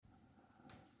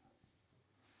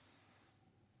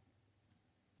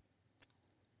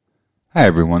Hi,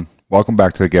 everyone. Welcome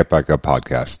back to the Get Back Up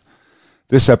podcast.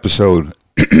 This episode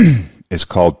is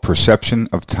called Perception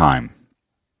of Time.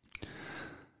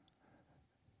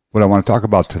 What I want to talk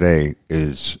about today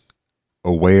is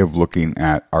a way of looking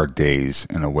at our days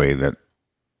in a way that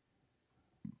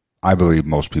I believe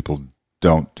most people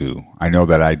don't do. I know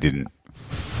that I didn't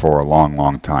for a long,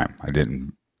 long time. I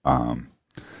didn't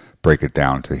break it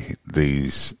down to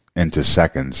these into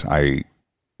seconds. I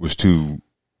was too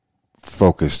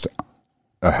focused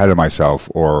ahead of myself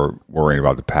or worrying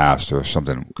about the past or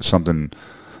something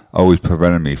always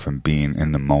prevented me from being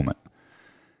in the moment.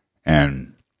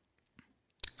 And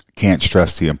can't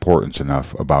stress the importance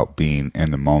enough about being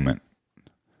in the moment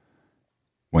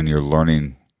when you're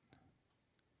learning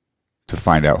to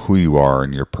find out who you are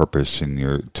and your purpose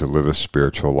and to live a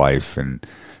spiritual life and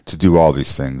to do all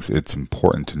these things. It's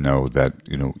important to know that,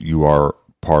 you are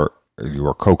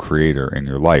co-creator in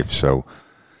your life. So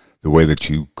the way that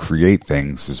you create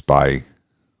things is by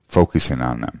focusing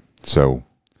on them. So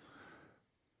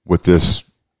what this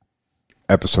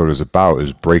episode is about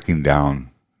is breaking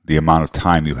down the amount of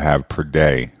time you have per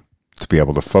day to be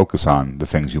able to focus on the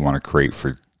things you want to create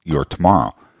for your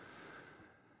tomorrow.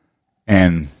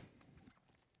 And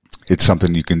it's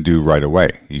something you can do right away.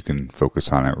 You can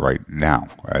focus on it right now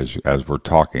as we're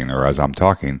talking, or as I'm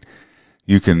talking.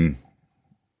 You can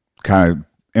kind of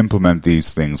implement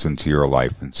these things into your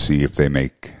life and see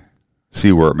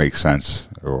where it makes sense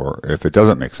or if it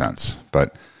doesn't make sense.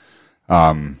 But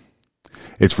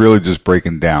it's really just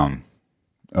breaking down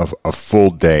a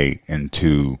full day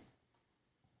into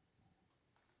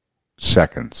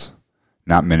seconds,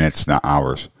 not minutes, not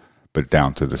hours, but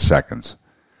down to the seconds.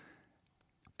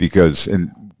 Because the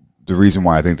reason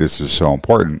why I think this is so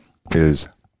important is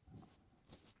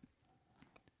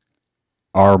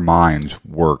our minds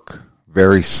work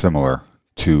very similar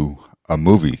to a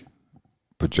movie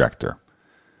projector.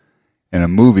 And a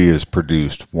movie is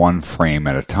produced one frame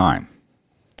at a time.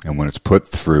 And when it's put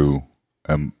through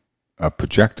a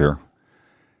projector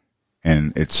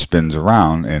and it spins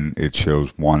around and it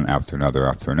shows one after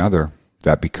another,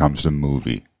 that becomes a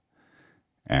movie.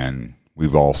 And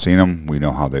we've all seen them. We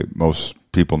know most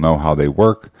people know how they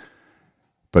work.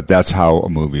 But that's how a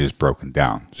movie is broken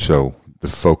down. So the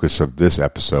focus of this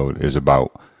episode is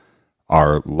about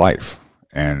our life.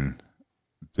 And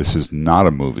this is not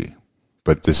a movie,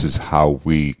 but this is how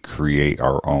we create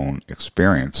our own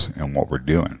experience and what we're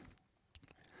doing.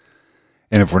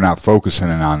 And if we're not focusing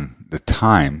on the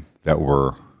time that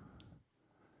we're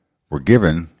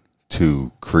given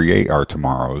to create our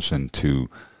tomorrows and to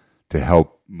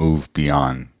help move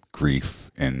beyond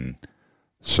grief and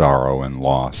sorrow and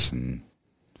loss and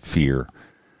fear,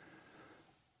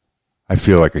 I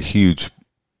feel like a huge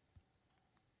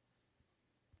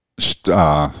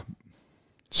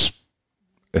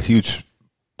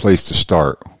place to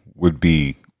start would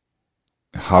be,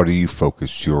 how do you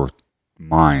focus your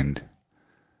mind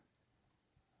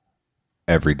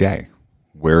every day?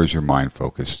 Where is your mind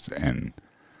focused, and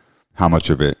how much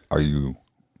of it are you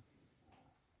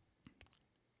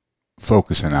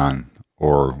focusing on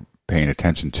or paying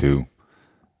attention to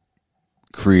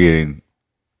creating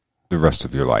the rest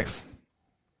of your life?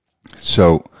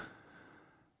 So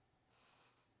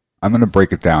I'm going to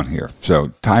break it down here. So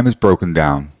time is broken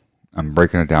down. I'm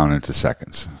breaking it down into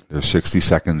seconds. There's 60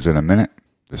 seconds in a minute.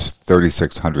 There's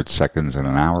 3,600 seconds in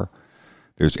an hour.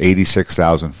 There's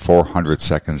 86,400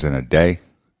 seconds in a day.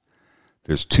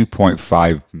 There's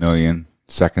 2.5 million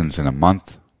seconds in a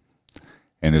month.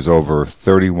 And there's over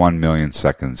 31 million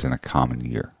seconds in a common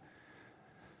year.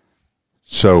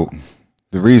 So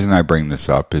the reason I bring this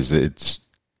up is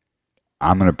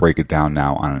I'm going to break it down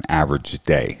now on an average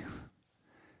day.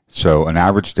 So an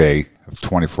average day of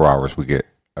 24 hours, we get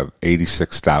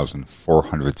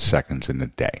 86,400 seconds in a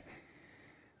day.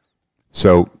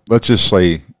 So let's just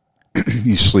say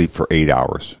you sleep for 8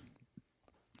 hours.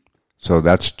 So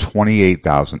that's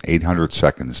 28,800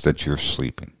 seconds that you're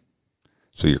sleeping.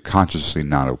 So you're consciously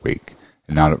not awake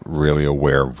and not really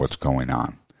aware of what's going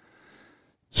on.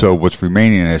 So what's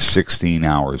remaining is 16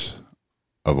 hours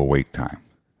of awake time.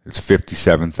 It's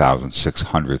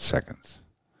 57,600 seconds.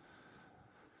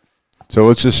 So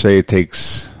let's just say it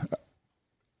takes,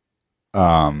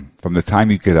 from the time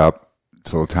you get up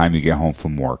till the time you get home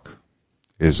from work,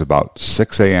 is about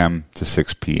 6 a.m. to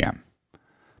 6 p.m.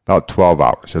 About 12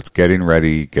 hours. That's getting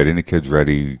ready, getting the kids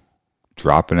ready,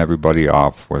 dropping everybody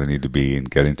off where they need to be and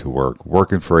getting to work,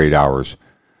 working for 8 hours,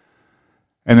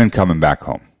 and then coming back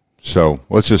home. So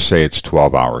let's just say it's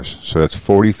 12 hours. So that's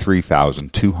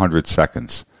 43,200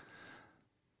 seconds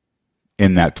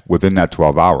within that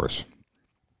 12 hours.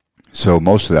 So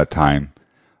most of that time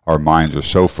our minds are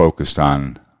so focused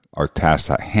on our task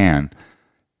at hand,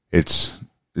 it's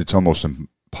almost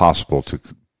impossible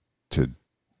to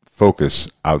focus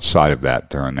outside of that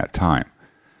during that time.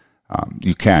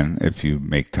 You can if you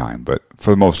make time, but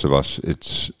for most of us,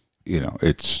 it's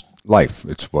life.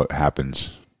 It's what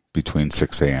happens between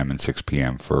 6 a.m. and 6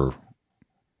 p.m. for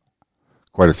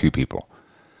quite a few people.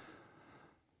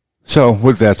 So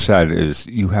with that said,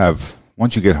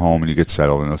 once you get home and you get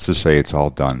settled, and let's just say it's all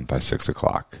done by 6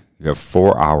 o'clock, you have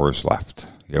 4 hours left.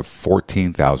 You have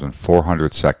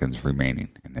 14,400 seconds remaining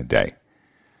in the day.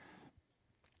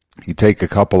 You take a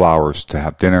couple hours to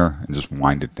have dinner and just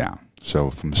wind it down. So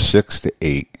from 6 to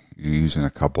 8, you're using a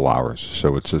couple hours.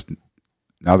 So it's just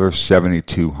another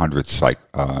 7,200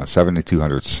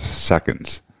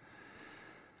 seconds.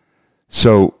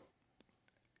 So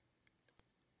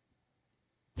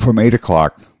from 8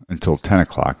 o'clock until 10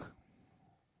 o'clock,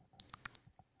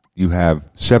 you have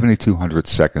 7,200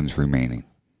 seconds remaining.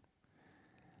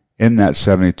 In that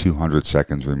 7,200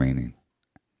 seconds remaining,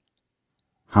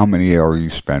 how many are you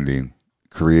spending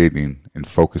creating and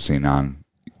focusing on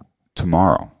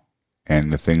tomorrow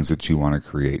and the things that you want to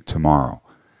create tomorrow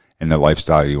and the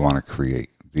lifestyle you want to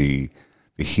create, the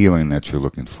healing that you're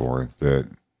looking for, the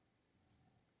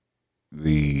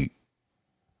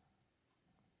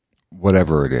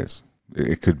whatever it is.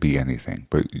 It could be anything,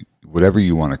 but whatever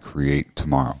you want to create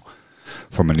tomorrow,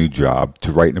 from a new job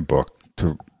to writing a book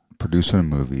to producing a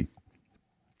movie,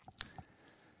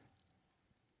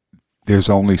 there's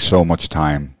only so much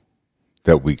time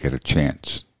that we get a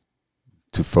chance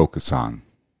to focus on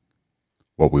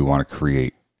what we want to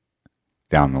create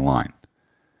down the line.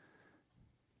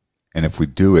 And if we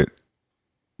do it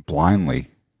blindly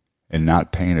and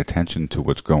not paying attention to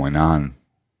what's going on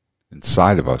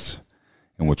inside of us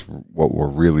and what we're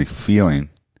really feeling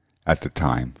at the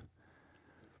time,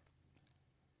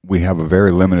 we have a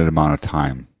very limited amount of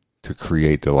time to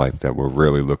create the life that we're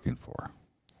really looking for.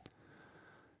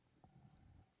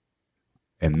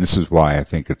 And this is why I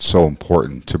think it's so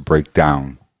important to break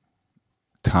down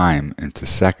time into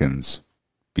seconds,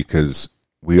 because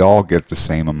we all get the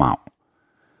same amount.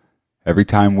 Every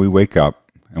time we wake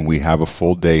up and we have a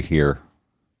full day here,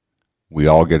 we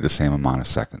all get the same amount of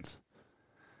seconds.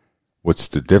 What's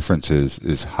the difference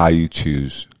is how you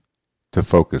choose to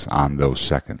focus on those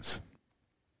seconds.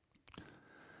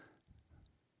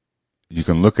 You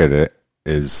can look at it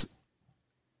as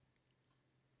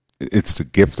it's the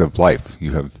gift of life.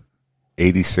 You have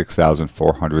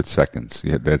 86,400 seconds.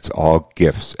 That's all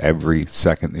gifts. Every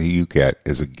second that you get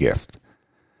is a gift.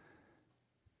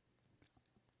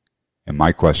 And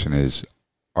my question is,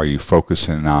 are you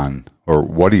focusing on, or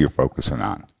what are you focusing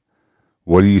on?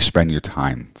 What do you spend your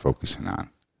time focusing on?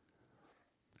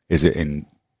 Is it in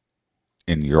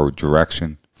your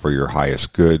direction for your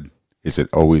highest good? Is it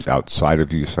always outside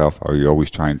of yourself? Are you always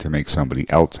trying to make somebody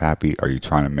else happy? Are you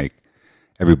trying to make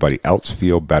everybody else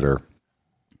feel better?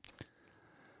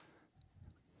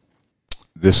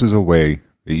 This is a way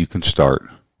that you can start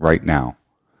right now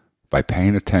by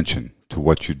paying attention to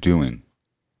what you're doing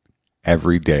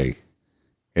every day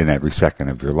in every second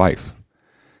of your life.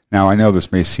 Now, I know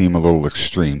this may seem a little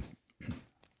extreme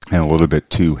and a little bit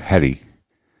too heady,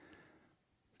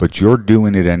 but you're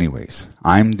doing it anyways.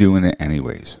 I'm doing it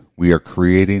anyways. We are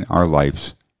creating our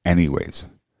lives anyways.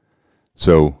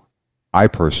 So I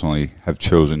personally have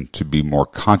chosen to be more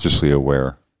consciously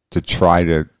aware, to try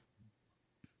to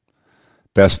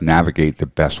best navigate the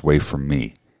best way for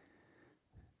me.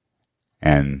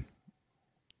 And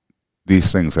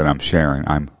these things that I'm sharing,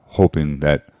 I'm hoping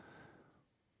that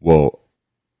will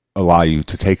allow you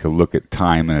to take a look at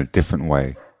time in a different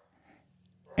way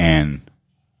and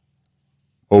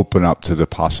open up to the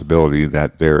possibility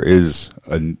that there is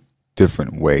a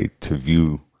different way to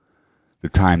view the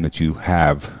time that you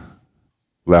have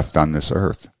left on this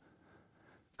earth.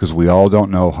 Because we all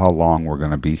don't know how long we're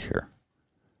going to be here.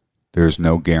 There's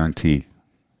no guarantee.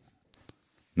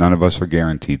 None of us are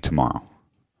guaranteed tomorrow.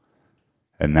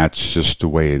 And that's just the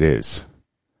way it is.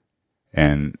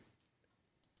 And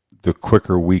the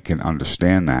quicker we can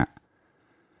understand that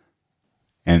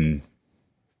and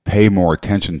pay more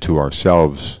attention to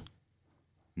ourselves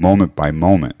moment by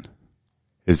moment,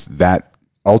 is that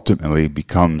ultimately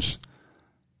becomes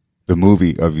the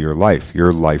movie of your life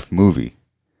movie,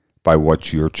 by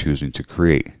what you're choosing to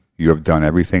create. You have done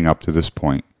everything up to this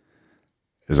point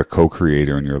as a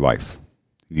co-creator in your life.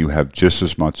 You have just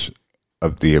as much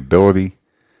of the ability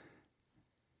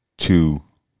to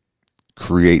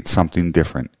create something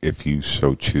different if you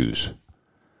so choose.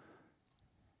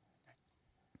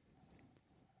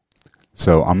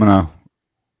 So I'm going to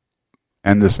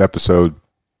end this episode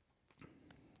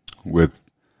with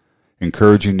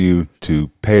encouraging you to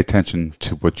pay attention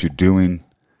to what you're doing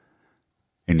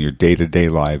in your day-to-day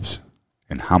lives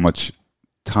and how much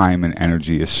time and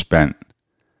energy is spent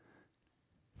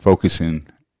focusing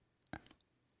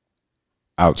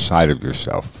outside of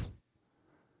yourself.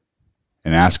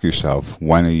 And ask yourself,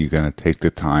 when are you going to take the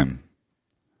time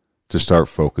to start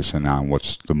focusing on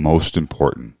what's the most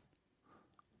important,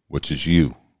 which is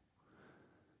you.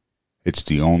 It's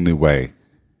the only way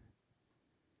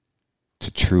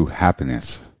to true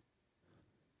happiness,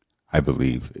 I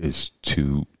believe, is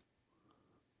to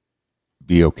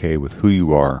be okay with who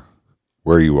you are,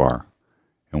 where you are,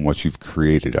 and what you've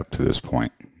created up to this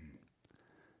point.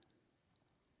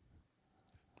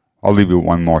 I'll leave you with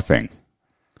one more thing,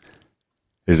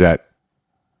 is that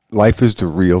life is the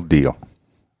real deal.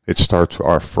 It starts with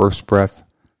our first breath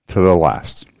to the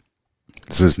last.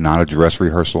 This is not a dress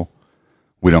rehearsal.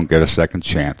 We don't get a second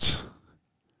chance.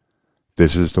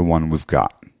 This is the one we've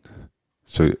got.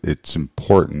 So it's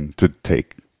important to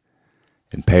take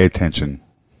and pay attention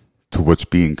to what's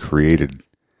being created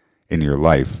in your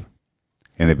life.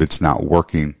 And if it's not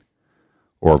working,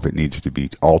 or if it needs to be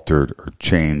altered or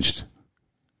changed,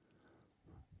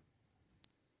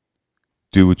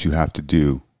 do what you have to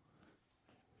do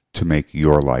to make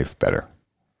your life better.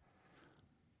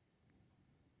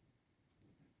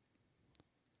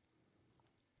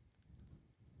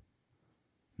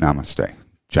 Namaste.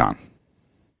 John.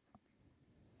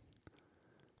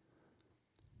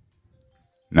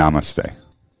 Namaste.